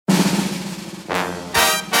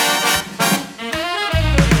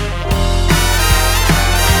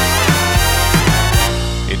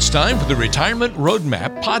time for the Retirement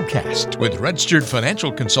Roadmap podcast with registered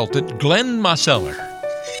financial consultant Glenn Mosseller.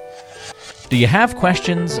 Do you have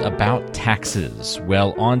questions about taxes?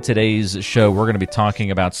 Well, on today's show, we're going to be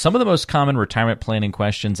talking about some of the most common retirement planning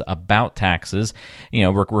questions about taxes. You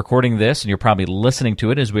know, we're recording this, and you're probably listening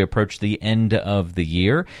to it as we approach the end of the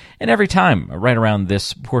year. And every time, right around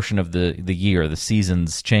this portion of the year, the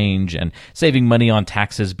seasons change, and saving money on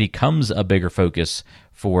taxes becomes a bigger focus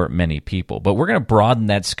for many people. But we're going to broaden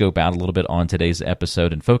that scope out a little bit on today's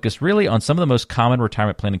episode and focus really on some of the most common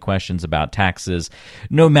retirement planning questions about taxes,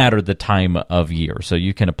 no matter the time of year. So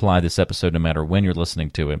you can apply this episode no matter when you're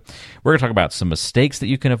listening to it. We're going to talk about some mistakes that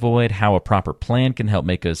you can avoid, how a proper plan can help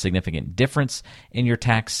make a significant difference in your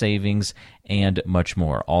tax savings, and much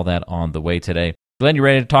more. All that on the way today. Glenn, you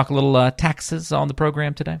ready to talk a little taxes on the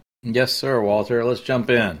program today? Yes, sir, Walter. Let's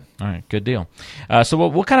jump in. All right, good deal. So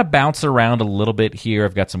we'll kind of bounce around a little bit here.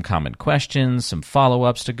 I've got some common questions, some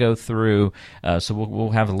follow-ups to go through, so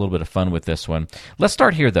we'll have a little bit of fun with this one. Let's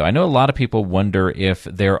start here, though. I know a lot of people wonder if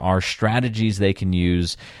there are strategies they can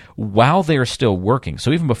use while they're still working.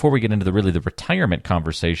 So even before we get into the retirement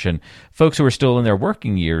conversation, folks who are still in their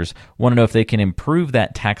working years want to know if they can improve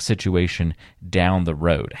that tax situation down the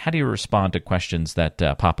road. How do you respond to questions that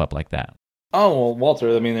pop up like that? Oh, well,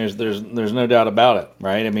 Walter, I mean, there's no doubt about it,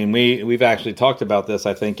 right? I mean, we've actually talked about this,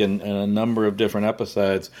 I think, in a number of different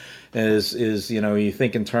episodes, is you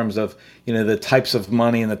think in terms of, the types of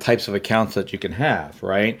money and the types of accounts that you can have,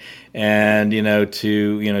 right? And,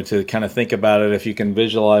 to kind of think about it, if you can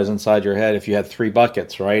visualize inside your head, if you had three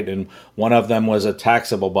buckets, right? And one of them was a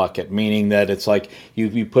taxable bucket, meaning that it's like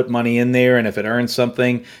you put money in there, and if it earns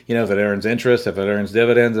something, if it earns interest, if it earns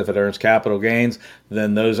dividends, if it earns capital gains,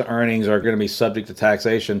 then those earnings are going to be subject to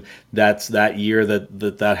taxation. That's that year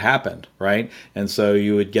that happened, right? And so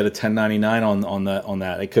you would get a 1099 on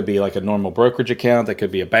that. It could be like a normal brokerage account, that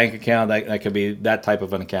could be a bank account, that could be that type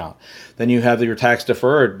of an account. Then you have your tax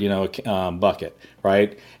deferred, bucket,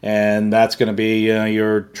 right? And that's going to be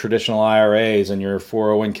your traditional IRAs and your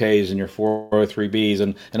 401ks and your 403bs.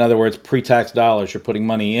 And in other words, pre-tax dollars. You're putting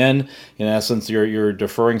money in essence, you're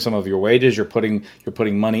deferring some of your wages. You're putting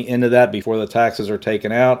money into that before the taxes are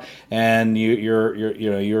taken out, and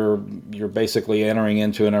you're basically entering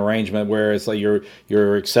into an arrangement where it's like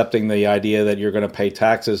you're accepting the idea that you're going to pay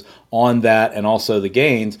taxes on that and also the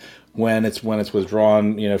gains when it's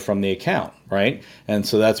withdrawn from the account, right? And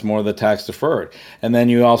so that's more the tax deferred. And then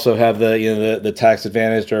you also have the tax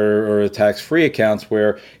advantaged or tax free accounts,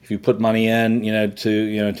 where if you put money in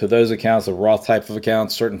to those accounts, the Roth type of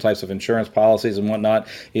accounts, certain types of insurance policies and whatnot,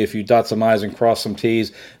 if you dot some I's and cross some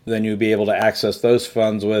T's, then you'd be able to access those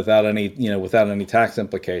funds without any tax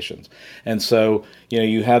implications. And so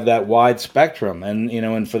you have that wide spectrum,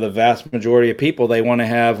 and for the vast majority of people, they want to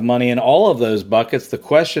have money in all of those buckets. The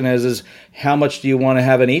question is how much do you want to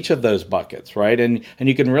have in each of those buckets, right? And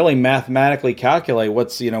you can really mathematically calculate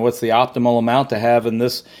what's the optimal amount to have in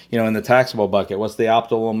this, in the taxable bucket. What's the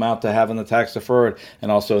optimal amount to have in the tax deferred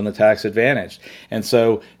and also in the tax advantaged? And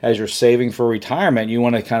so as you're saving for retirement, you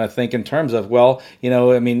want to kind of think in terms of,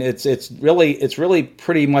 it's really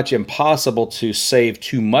pretty much impossible to save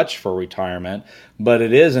too much for retirement, but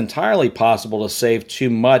it is entirely possible to save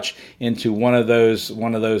too much into one of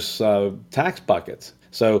those tax buckets.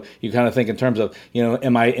 So you kind of think in terms of,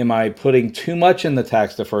 am I putting too much in the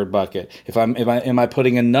tax deferred bucket? Am I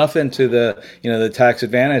putting enough into the tax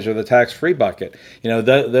advantage or the tax free bucket?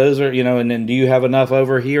 Those are, and then do you have enough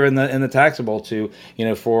over here in the taxable to,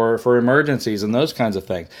 for emergencies and those kinds of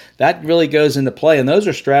things? That really goes into play, and those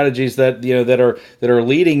are strategies that that are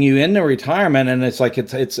leading you into retirement. And it's like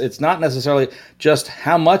it's not necessarily just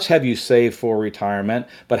how much have you saved for retirement,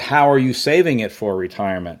 but how are you saving it for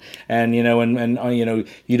retirement? And you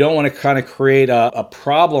don't want to kind of create a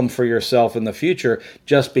problem for yourself in the future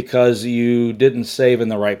just because you didn't save in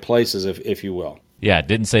the right places, if you will. Yeah,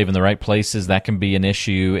 didn't save in the right places. That can be an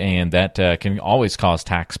issue, and that can always cause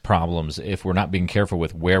tax problems if we're not being careful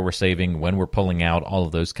with where we're saving, when we're pulling out, all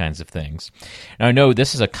of those kinds of things. Now, I know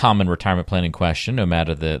this is a common retirement planning question, no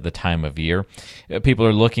matter the time of year. People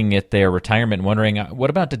are looking at their retirement and wondering, what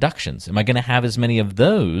about deductions? Am I going to have as many of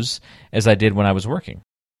those as I did when I was working?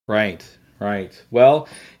 Right. Well,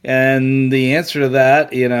 and the answer to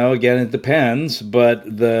that, again, it depends,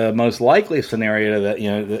 but the most likely scenario to that,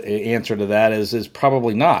 the answer to that is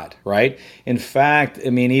probably not, right? In fact, I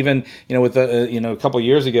mean, even, with a couple of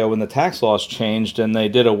years ago when the tax laws changed and they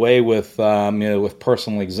did away with, with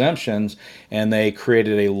personal exemptions, and they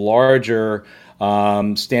created a larger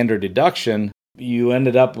standard deduction, you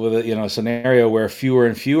ended up with a scenario where fewer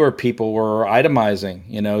and fewer people were itemizing,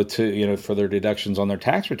 for their deductions on their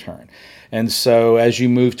tax return. And so as you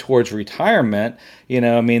move towards retirement,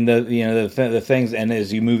 the things, and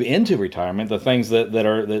as you move into retirement, the things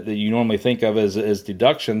that you normally think of as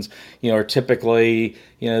deductions, are typically,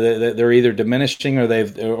 they're either diminishing or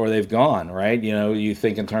they've gone, right? You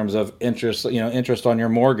think in terms of interest, interest on your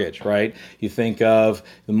mortgage, right? You think of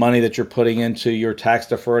the money that you're putting into your tax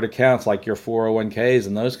deferred accounts like your 401ks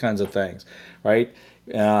and those kinds of things, right?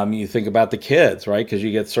 You think about the kids, right? Because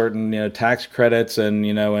you get certain tax credits and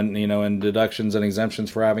and deductions and exemptions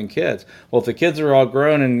for having kids. Well, if the kids are all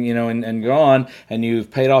grown and gone, and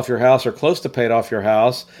you've paid off your house or close to paid off your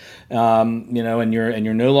house, and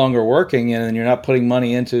you're no longer working, and you're not putting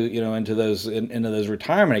money into those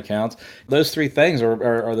retirement accounts. Those three things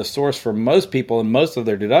are the source for most people and most of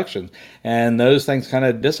their deductions, and those things kind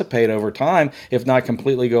of dissipate over time, if not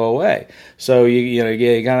completely go away. So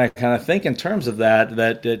you gotta kind of think in terms of that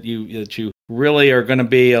you really are going to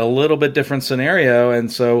be a little bit different scenario.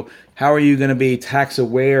 And so how are you going to be tax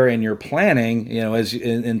aware in your planning, as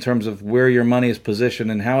in terms of where your money is positioned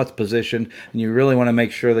and how it's positioned? And you really want to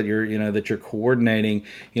make sure that you're coordinating,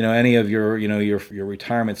 any of your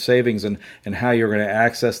retirement savings and how you're going to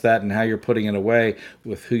access that and how you're putting it away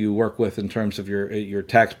with who you work with in terms of your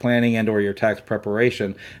tax planning and or your tax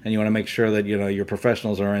preparation. And you want to make sure that, your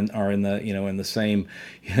professionals are in the same,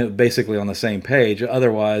 basically on the same page.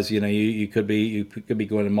 Otherwise, you could be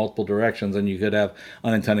going in multiple directions, and you could have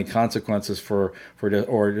unintended consequences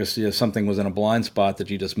or just something was in a blind spot that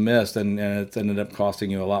you just missed, and it ended up costing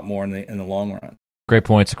you a lot more in the long run. Great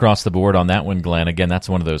points across the board on that one, Glenn. Again, that's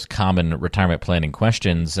one of those common retirement planning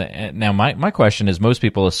questions. Now, my question is, most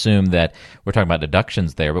people assume that we're talking about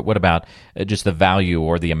deductions there, but what about just the value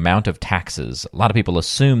or the amount of taxes? A lot of people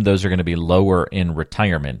assume those are going to be lower in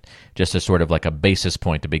retirement, just as sort of like a basis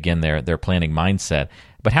point to begin their planning mindset.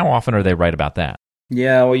 But how often are they right about that?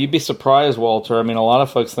 Yeah, well, you'd be surprised, Walter. I mean, a lot of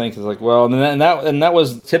folks think it's like, well, and that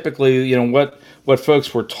was typically, what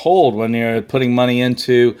folks were told when they're putting money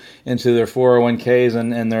into their 401ks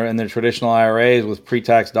and their traditional IRAs with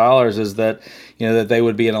pre-tax dollars, is that that they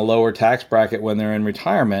would be in a lower tax bracket when they're in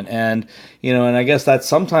retirement. And and I guess that's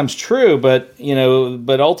sometimes true, but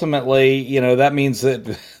ultimately, that means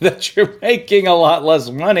that you're making a lot less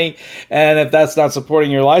money, and if that's not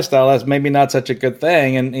supporting your lifestyle, that's maybe not such a good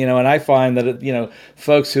thing. And and I find that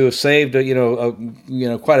folks who have saved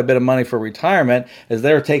quite a bit of money for retirement, as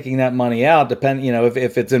they're taking that money out,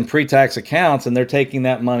 if it's in pre-tax accounts and they're taking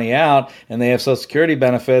that money out and they have Social Security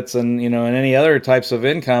benefits and and any other types of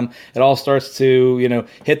income, it all starts to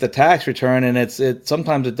hit the tax return, and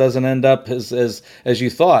sometimes it doesn't end up as you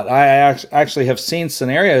thought. I actually have seen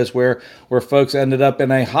scenarios where folks ended up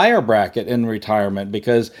in a higher bracket in retirement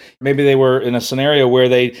because maybe they were in a scenario where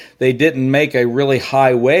they didn't make a really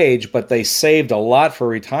high wage, but they saved a lot for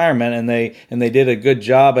retirement, and they did a good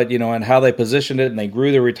job at and how they positioned it, and they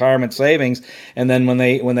grew their retirement savings. And then when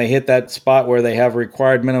they hit that spot where they have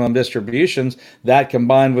required minimum distributions, that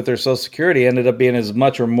combined with their Social Security ended up being as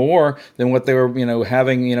much or more than what they were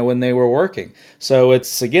having when they were working. So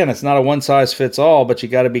it's not a one size fits all, but you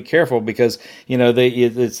got to be careful because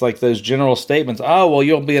it's like those general statements. Oh, well,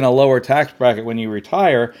 you'll be in a lower tax bracket when you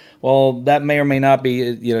retire. Well, that may or may not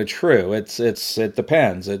be true. It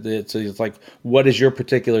depends. It's like, what is your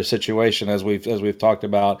particular situation, as we've talked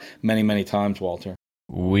about many times, Walter.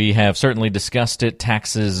 We have certainly discussed it.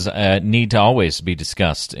 Taxes need to always be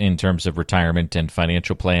discussed in terms of retirement and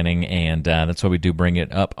financial planning, and that's why we do bring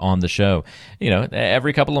it up on the show.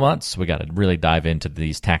 Every couple of months, we got to really dive into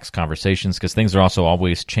these tax conversations because things are also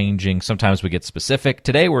always changing. Sometimes we get specific.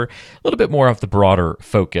 Today, we're a little bit more of the broader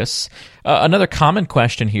focus. Another common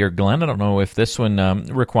question here, Glenn, I don't know if this one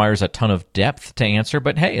requires a ton of depth to answer,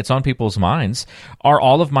 but hey, it's on people's minds. Are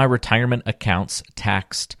all of my retirement accounts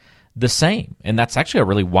taxed the same? And that's actually a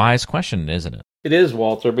really wise question, isn't it? It is,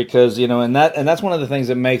 Walter, because and that's one of the things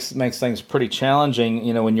that makes things pretty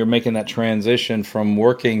challenging. When you're making that transition from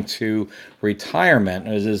working to retirement,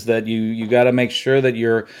 is that you got to make sure that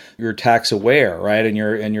you're tax aware, right? And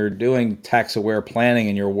you're doing tax aware planning,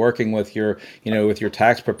 and you're working with your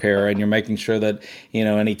tax preparer, and you're making sure that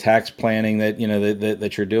any tax planning that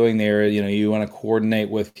that you're doing there, you want to coordinate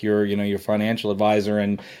with your financial advisor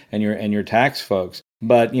and your tax folks.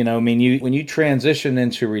 But when you transition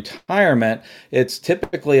into retirement, it's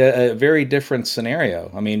typically a very different scenario.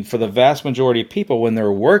 I mean, for the vast majority of people, when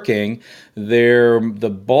they're working,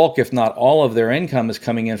 the bulk, if not all of their income, is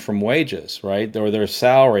coming in from wages, right? Or their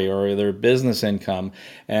salary or their business income,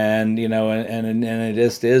 and it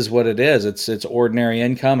just is what it is. It's ordinary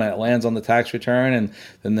income, and it lands on the tax return, and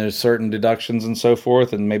then there's certain deductions and so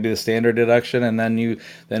forth, and maybe the standard deduction, and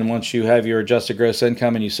then once you have your adjusted gross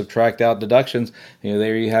income and you subtract out deductions,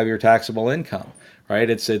 there you have your taxable income. Right,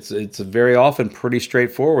 it's very often pretty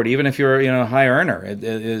straightforward. Even if you're a high earner, it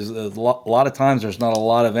is a lot of times there's not a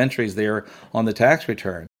lot of entries there on the tax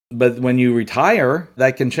return. But when you retire,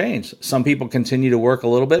 that can change. Some people continue to work a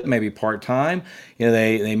little bit, maybe part time.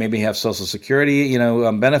 They maybe have Social Security,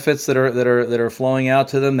 benefits that are flowing out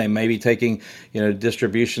to them. They may be taking,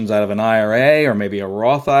 distributions out of an IRA or maybe a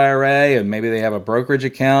Roth IRA, and maybe they have a brokerage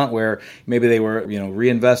account where maybe they were,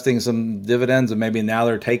 reinvesting some dividends, and maybe now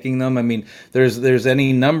they're taking them. I mean, there's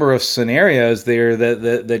any number of scenarios there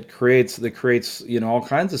that creates all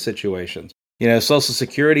kinds of situations. Social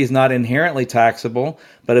Security is not inherently taxable,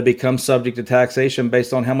 but it becomes subject to taxation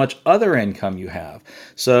based on how much other income you have.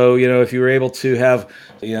 So, if you were able to have,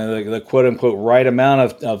 the quote unquote right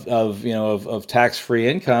amount of tax-free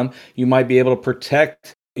income, you might be able to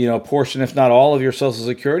protect, a portion, if not all, of your Social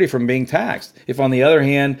Security from being taxed. If, on the other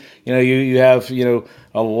hand, you have,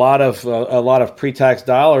 a lot of pre-tax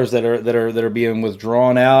dollars that are being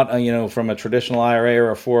withdrawn out, from a traditional IRA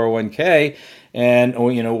or a 401k, and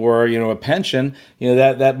or a pension,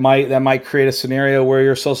 that might create a scenario where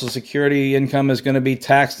your Social Security income is going to be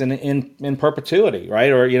taxed in perpetuity,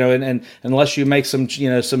 right? Or and unless you make some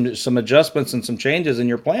adjustments and some changes in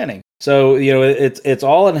your planning. So it's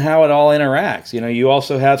all in how it all interacts. You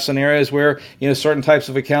also have scenarios where certain types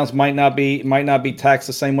of accounts might not be taxed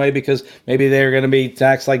the same way because maybe they're going to be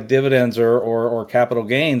taxed like dividends or capital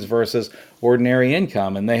gains versus ordinary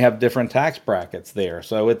income, and they have different tax brackets there.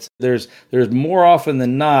 So there's more often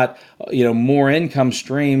than not, more income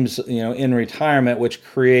streams, in retirement, which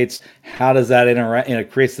creates how does that interact?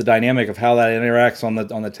 It creates the dynamic of how that interacts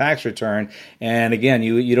on the tax return. And again,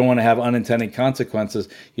 you don't want to have unintended consequences.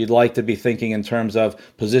 You'd like to be thinking in terms of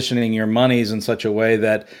positioning your monies in such a way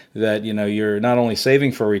that you're not only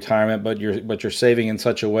saving for retirement, but you're saving in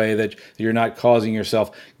such a way that you're not causing yourself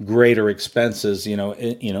greater expenses,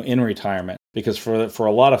 in retirement. Because for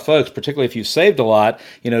a lot of folks, particularly if you saved a lot,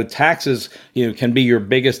 taxes can be your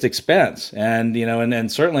biggest expense, and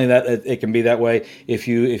and certainly that it can be that way if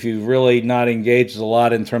you really not engaged a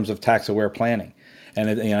lot in terms of tax aware planning. And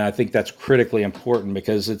I think that's critically important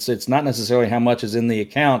because it's not necessarily how much is in the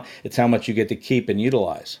account, it's how much you get to keep and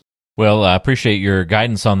utilize. Well, I appreciate your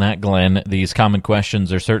guidance on that, Glenn. These common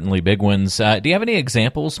questions are certainly big ones. Do you have any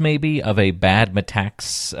examples maybe of a bad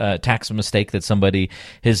tax mistake that somebody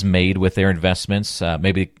has made with their investments?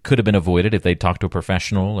 Maybe it could have been avoided if they talked to a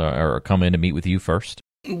professional or come in to meet with you first?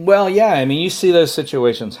 Well, yeah, I mean, you see those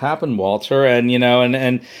situations happen, Walter, and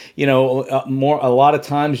a lot of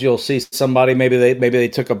times you'll see somebody maybe they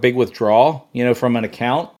took a big withdrawal, from an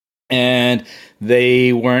account, and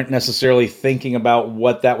they weren't necessarily thinking about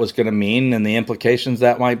what that was going to mean and the implications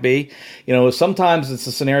that might be. Sometimes it's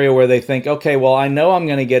a scenario where they think, okay, well, I know I'm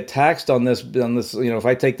going to get taxed on this, if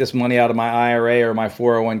I take this money out of my IRA or my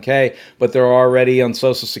 401k, but they're already on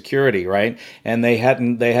Social Security, right? And they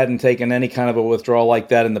hadn't taken any kind of a withdrawal like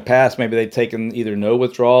that in the past. Maybe they'd taken either no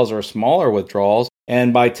withdrawals or smaller withdrawals.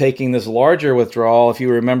 And by taking this larger withdrawal, if you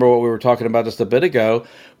remember what we were talking about just a bit ago,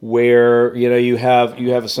 where you have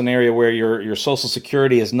a scenario where your Social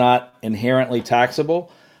Security is not inherently taxable,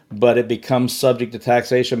 but it becomes subject to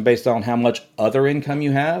taxation based on how much other income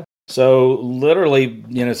you have. So literally,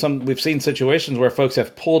 we've seen situations where folks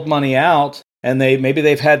have pulled money out and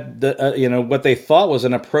they've had what they thought was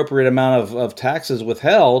an appropriate amount of taxes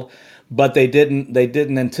withheld, but they didn't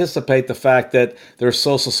anticipate the fact that their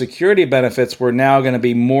Social Security benefits were now going to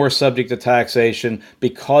be more subject to taxation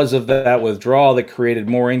because of that withdrawal that created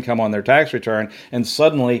more income on their tax return. And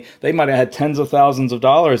suddenly they might have had tens of thousands of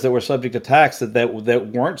dollars that were subject to tax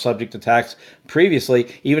that weren't subject to tax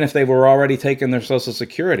previously, even if they were already taking their Social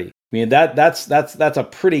Security. I mean, that's a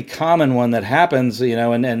pretty common one that happens,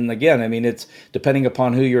 and again, I mean, it's depending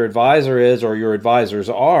upon who your advisor is or your advisors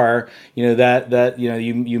are, that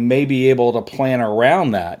you may be able to plan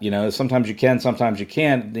around that. Sometimes you can, sometimes you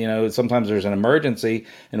can't, sometimes there's an emergency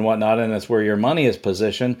and whatnot, and that's where your money is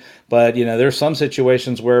positioned. But, there's some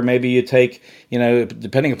situations where maybe you take,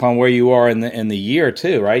 depending upon where you are in the year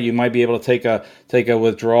too, right? You might be able to take a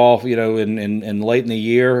withdrawal, in late in the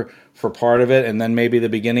year for part of it, and then maybe the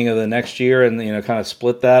beginning of the next year, and kind of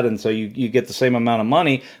split that, and so you get the same amount of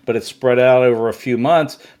money, but it's spread out over a few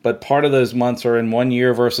months. But part of those months are in one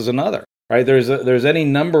year versus another, right? There's any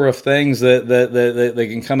number of things that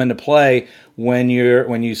can come into play when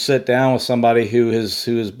you sit down with somebody who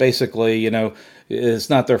is basically, it's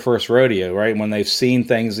not their first rodeo, right? When they've seen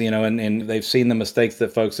things, and they've seen the mistakes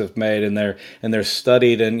that folks have made, and they're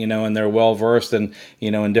studied, and they're well versed in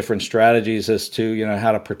different strategies as to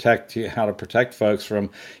how to protect folks from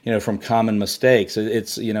common mistakes.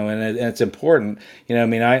 It's and it's important. You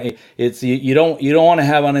don't want to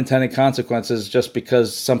have unintended consequences just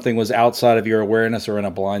because something was outside of your awareness or in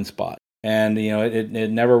a blind spot. And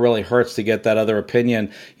it never really hurts to get that other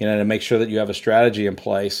opinion, to make sure that you have a strategy in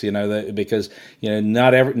place, because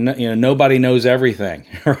nobody knows everything,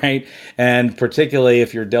 right? And particularly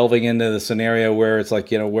if you're delving into the scenario where it's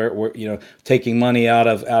like where taking money out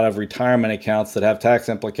of retirement accounts that have tax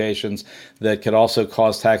implications that could also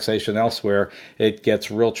cause taxation elsewhere, it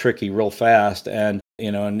gets real tricky real fast. And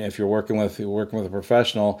if you're working with a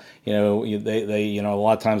professional, they a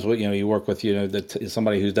lot of times you work with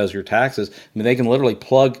somebody who does your taxes. I mean, they can literally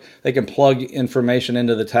plug information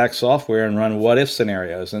into the tax software and run what if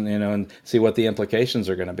scenarios, and see what the implications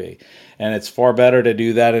are going to be. And it's far better to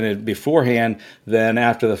do that beforehand than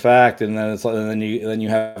after the fact, and then you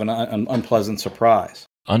have an unpleasant surprise.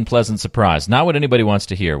 Unpleasant surprise. Not what anybody wants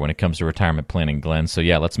to hear when it comes to retirement planning, Glenn. So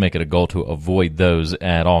yeah, let's make it a goal to avoid those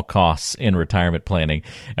at all costs in retirement planning.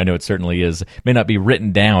 I know it certainly is. May not be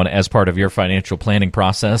written down as part of your financial planning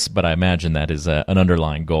process, but I imagine that is an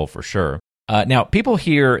underlying goal for sure. Now, people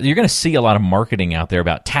here, you're going to see a lot of marketing out there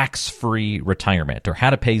about tax-free retirement or how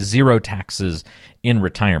to pay zero taxes in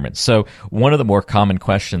retirement. So one of the more common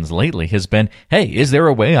questions lately has been, hey, is there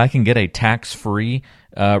a way I can get a tax-free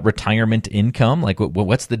retirement income? Like,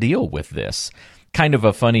 what's the deal with this? Kind of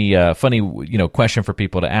a funny, question for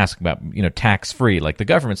people to ask about, tax-free. Like, the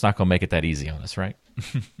government's not going to make it that easy on us, right?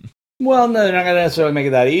 Well, no, they're not going to necessarily make it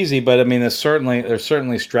that easy, but I mean, there's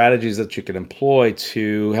certainly strategies that you can employ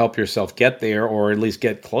to help yourself get there, or at least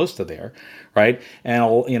get close to there, right? And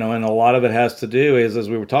and a lot of it has to do is, as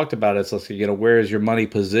we were talked about, it's like, where is your money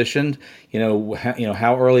positioned?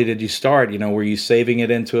 How early did you start? Were you saving it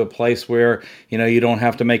into a place where you don't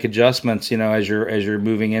have to make adjustments, as you're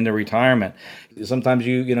moving into retirement? Sometimes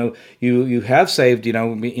you have saved,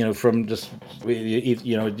 from just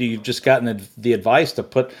you've just gotten the advice to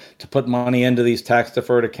put money into these tax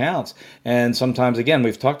deferred accounts. And sometimes, again,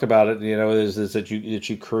 we've talked about it, is that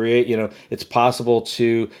you create, it's possible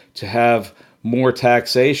to have more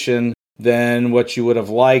taxation than what you would have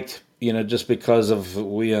liked, just because of the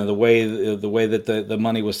way that the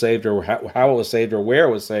money was saved, or how it was saved, or where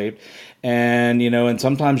it was saved. And and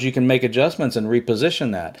sometimes you can make adjustments and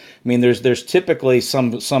reposition that. I mean, there's typically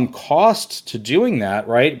some cost to doing that,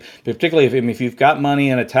 right? Particularly if you've got money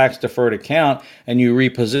in a tax deferred account and you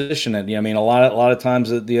reposition it. I mean, a lot of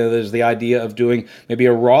times there's the idea of doing maybe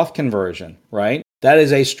a Roth conversion, right? That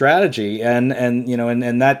is a strategy, and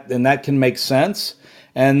that can make sense.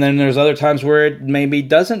 And then there's other times where it maybe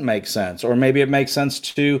doesn't make sense, or maybe it makes sense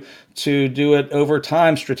to do it over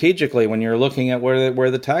time strategically when you're looking at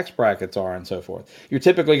where the tax brackets are and so forth. You're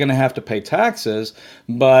typically going to have to pay taxes,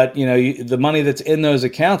 but the money that's in those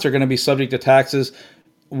accounts are going to be subject to taxes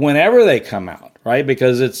whenever they come out, right?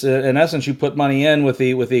 Because it's in essence, you put money in with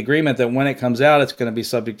the agreement that when it comes out, it's going to be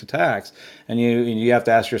subject to tax. And you have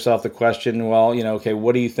to ask yourself the question, well, okay,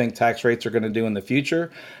 what do you think tax rates are going to do in the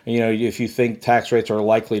future? If you think tax rates are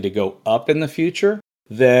likely to go up in the future,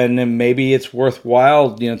 then maybe it's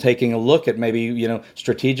worthwhile, taking a look at maybe,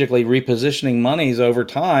 strategically repositioning monies over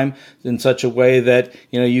time in such a way that,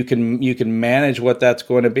 you can manage what that's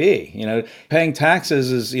going to be. Paying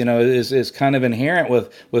taxes is kind of inherent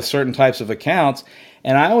with certain types of accounts.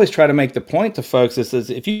 And I always try to make the point to folks is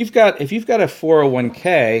if you've got a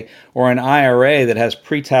 401k or an IRA that has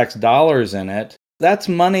pre-tax dollars in it, that's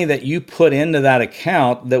money that you put into that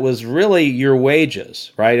account that was really your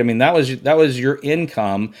wages, right? I mean, that was your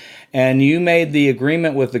income, and you made the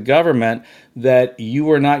agreement with the government that you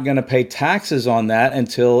were not going to pay taxes on that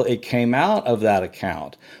until it came out of that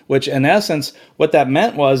account, which in essence, what that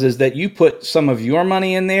meant is that you put some of your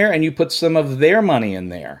money in there and you put some of their money in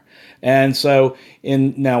there. And so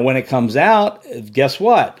now when it comes out, guess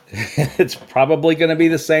what? It's probably going to be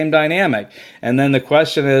the same dynamic. And then the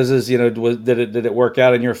question is did it work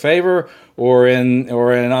out in your favor or in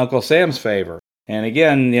Uncle Sam's favor? And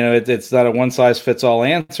again, it's not a one size fits all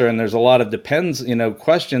answer, and there's a lot of depends,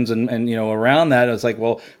 questions and around that. It's like,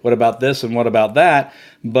 well, what about this and what about that?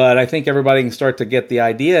 But I think everybody can start to get the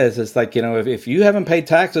idea. It's like, if you haven't paid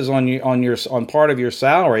taxes on part of your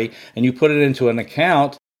salary and you put it into an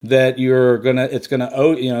account that it's gonna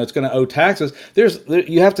owe taxes.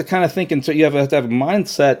 You have to kind of think, and so you have to have a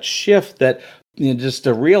mindset shift that just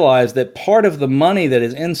to realize that part of the money that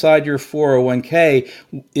is inside your 401k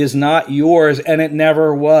is not yours, and it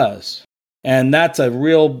never was. And that's a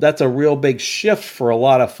real big shift for a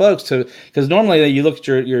lot of folks, because normally you look at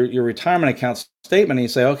your retirement account statement and you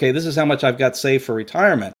say, okay, this is how much I've got saved for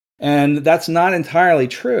retirement. And that's not entirely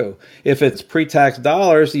true. If it's pre-tax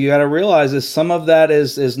dollars, you got to realize that some of that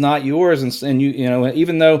is not yours, and you know,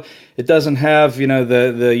 even though it doesn't have, you know,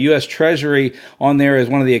 the U.S. Treasury on there as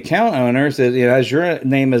one of the account owners, it has your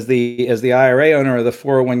name as the IRA owner or the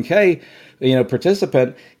 401k, you know,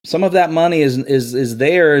 participant. Some of that money is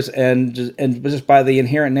theirs, and just by the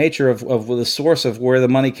inherent nature of the source of where the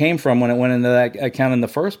money came from when it went into that account in the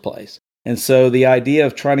first place. And so the idea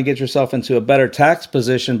of trying to get yourself into a better tax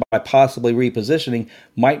position by possibly repositioning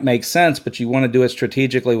might make sense, but you want to do it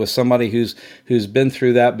strategically with somebody who's been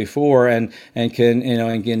through that before and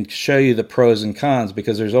can show you the pros and cons,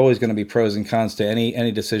 because there's always going to be pros and cons to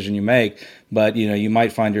any decision you make. But you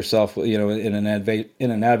might find yourself in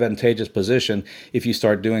an advantageous position if you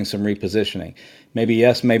start doing some repositioning. Maybe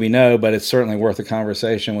yes, maybe no, but it's certainly worth a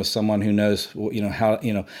conversation with someone who knows how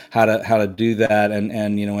to do that,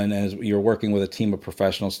 and as you're working with a team of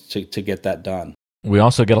professionals to get that done. We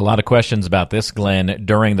also get a lot of questions about this, Glenn,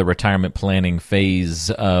 during the retirement planning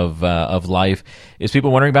phase of life. Is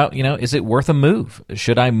people wondering about, is it worth a move?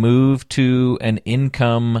 Should I move to an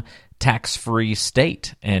income tax-free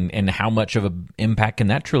state, and how much of an impact can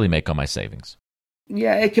that truly make on my savings?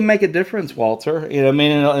 Yeah, it can make a difference, Walter.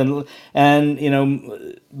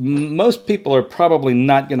 Most people are probably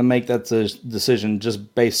not going to make that decision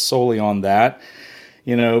just based solely on that,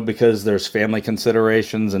 because there's family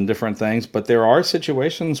considerations and different things. But there are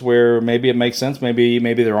situations where maybe it makes sense. Maybe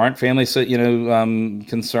there aren't family,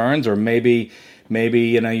 concerns, or maybe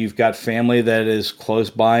you've got family that is close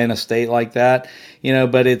by in a state like that.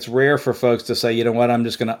 But it's rare for folks to say, I'm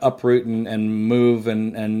just going to uproot and move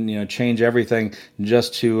and change everything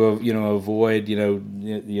just to avoid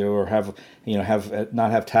or have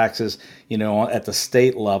not have taxes at the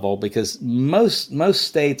state level, because most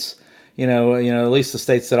states, at least the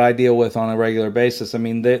states that I deal with on a regular basis, I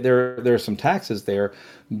mean, there are some taxes there,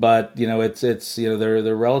 but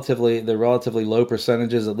they're relatively low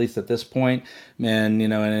percentages, at least at this point. And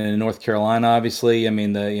and in North Carolina, obviously, I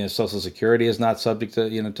mean, the Social Security is not subject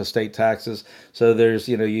to to state taxes. So there's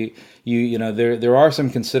there are some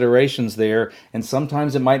considerations there, and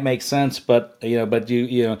sometimes it might make sense, but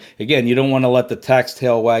again, you don't want to let the tax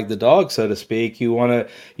tail wag the dog, so to speak. You want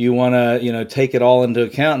to take it all into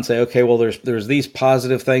account and say, okay, well, there's these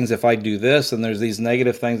positive things if I do this, and there's these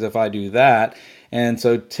negative things if I do that. And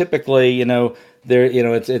so typically,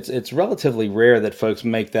 it's relatively rare that folks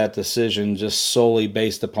make that decision just solely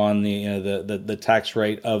based upon the tax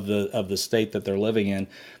rate of the state that they're living in.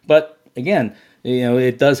 But again,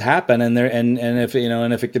 it does happen, and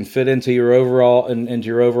if it can fit into your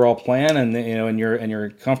overall plan, and you're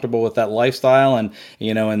comfortable with that lifestyle, and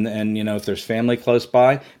if there's family close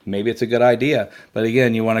by, maybe it's a good idea. But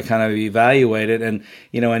again, you want to kind of evaluate it, and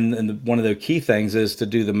one of the key things is to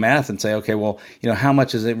do the math and say, okay, well, how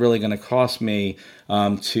much is it really going to cost me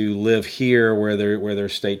to live here where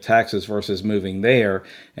there's state taxes versus moving there?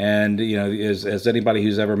 And as anybody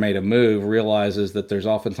who's ever made a move realizes, that there's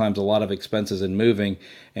oftentimes a lot of expenses in moving,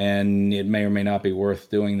 and it may or may not be worth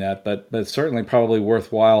doing that, but it's certainly probably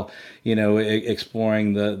worthwhile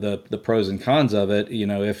exploring the pros and cons of it,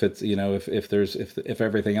 if it's if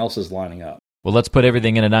everything else is lining up. Well, let's put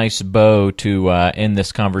everything in a nice bow to end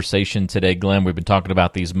this conversation today, Glenn. We've been talking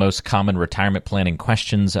about these most common retirement planning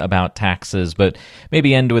questions about taxes, but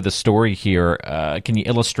maybe end with a story here. Can you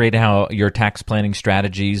illustrate how your tax planning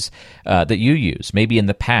strategies that you use, maybe in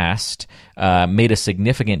the past, made a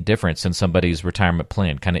significant difference in somebody's retirement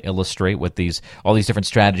plan? Kind of illustrate what all these different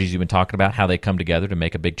strategies you've been talking about, how they come together to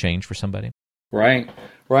make a big change for somebody? Right.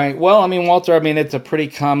 Well, I mean, Walter, it's a pretty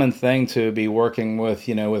common thing to be working with,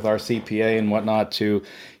 with our CPA and whatnot to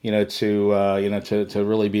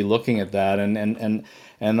really be looking at that.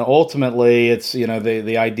 And ultimately it's,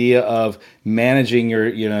 the idea of managing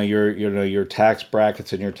your tax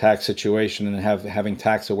brackets and your tax situation, and having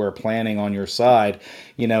tax aware planning on your side,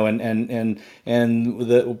 and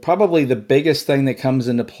probably the biggest thing that comes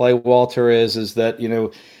into play, Walter, is that,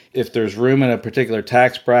 if there's room in a particular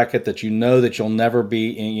tax bracket that that you'll never be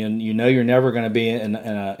in, you're never going to be in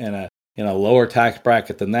a lower tax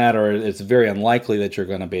bracket than that, or it's very unlikely that you're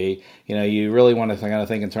going to be, you really want to kind of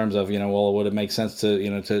think in terms of, well, would it make sense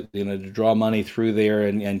to draw money through there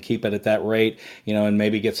and keep it at that rate, and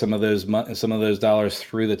maybe get some of those dollars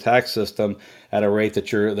through the tax system at a rate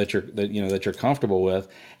that you're comfortable with.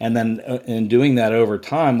 And then in doing that over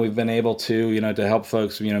time, we've been able to, to help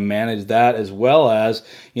folks, manage that, as well as,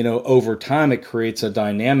 over time, it creates a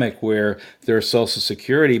dynamic where their Social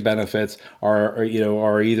Security benefits are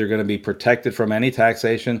either going to be protected from any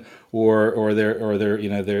taxation, or they're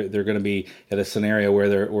going to be at a scenario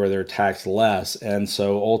where they're taxed less. And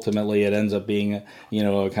so ultimately it ends up being a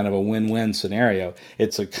kind of a win-win scenario.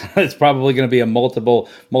 It's probably going to be a multiple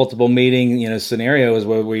meeting scenarios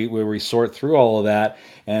where we sort through all of that,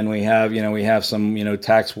 and we have some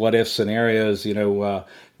tax what if scenarios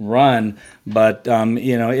run, but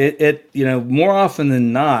more often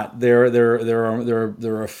than not, there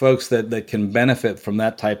are folks that can benefit from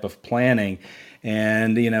that type of planning.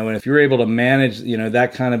 And and if you're able to manage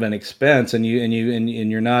that kind of an expense, and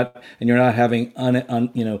you're not having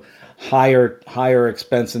higher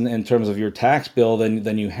expense in terms of your tax bill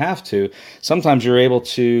than you have to, sometimes you're able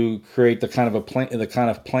to create the kind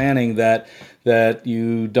of planning that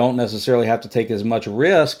you don't necessarily have to take as much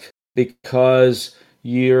risk, because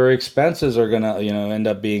your expenses are going to end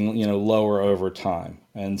up being lower over time.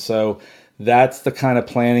 And so that's the kind of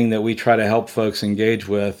planning that we try to help folks engage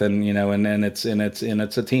with, and it's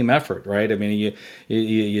a team effort, right? I mean,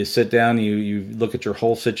 you sit down, you look at your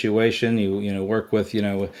whole situation, you work with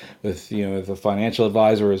the financial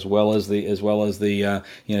advisor as well as the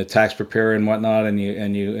tax preparer and whatnot, and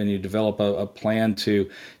you develop a plan to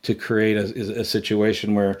create a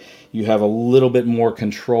situation where you have a little bit more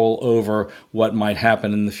control over what might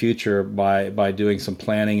happen in the future by doing some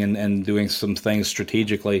planning and doing some things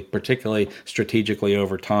strategically, particularly strategically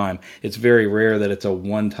over time. It's very rare that it's a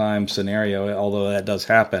one-time scenario, although that does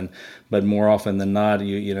happen. But more often than not,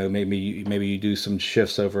 maybe you do some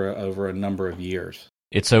shifts over a number of years.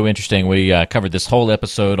 It's so interesting. We covered this whole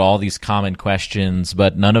episode, all these common questions,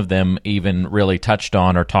 but none of them even really touched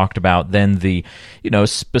on or talked about then the,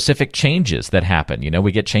 specific changes that happen.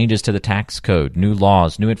 We get changes to the tax code, new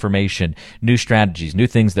laws, new information, new strategies, new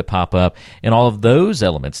things that pop up, and all of those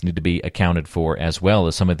elements need to be accounted for, as well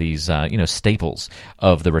as some of these, staples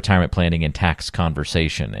of the retirement planning and tax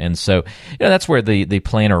conversation. And so, that's where the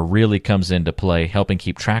planner really comes into play, helping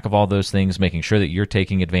keep track of all those things, making sure that you're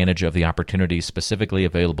taking advantage of the opportunities specifically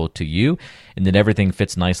available to you, and that everything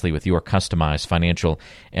fits nicely with your customized financial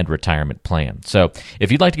and retirement plan. So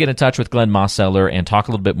if you'd like to get in touch with Glenn Mosseller and talk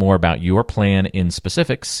a little bit more about your plan in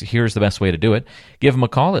specifics, here's the best way to do it. Give him a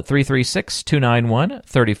call at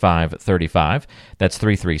 336-291-3535. That's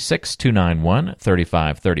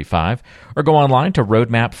 336-291-3535. Or go online to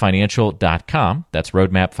roadmapfinancial.com. That's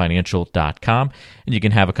roadmapfinancial.com. And you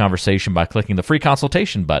can have a conversation by clicking the free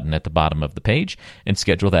consultation button at the bottom of the page and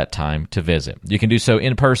schedule that time to visit. You can do so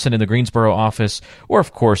in person in the Greensboro office, or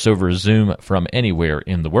of course over Zoom from anywhere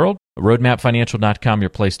in the world. Roadmapfinancial.com, your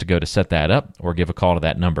place to go to set that up, or give a call to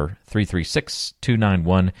that number,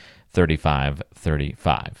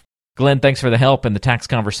 336-291-3535. Glenn, thanks for the help in the tax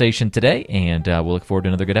conversation today, and we'll look forward to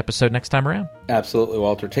another good episode next time around. Absolutely,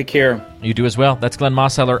 Walter. Take care. You do as well. That's Glenn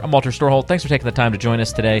Mosseller. I'm Walter Storholt. Thanks for taking the time to join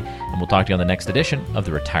us today, and we'll talk to you on the next edition of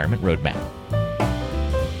the Retirement Roadmap.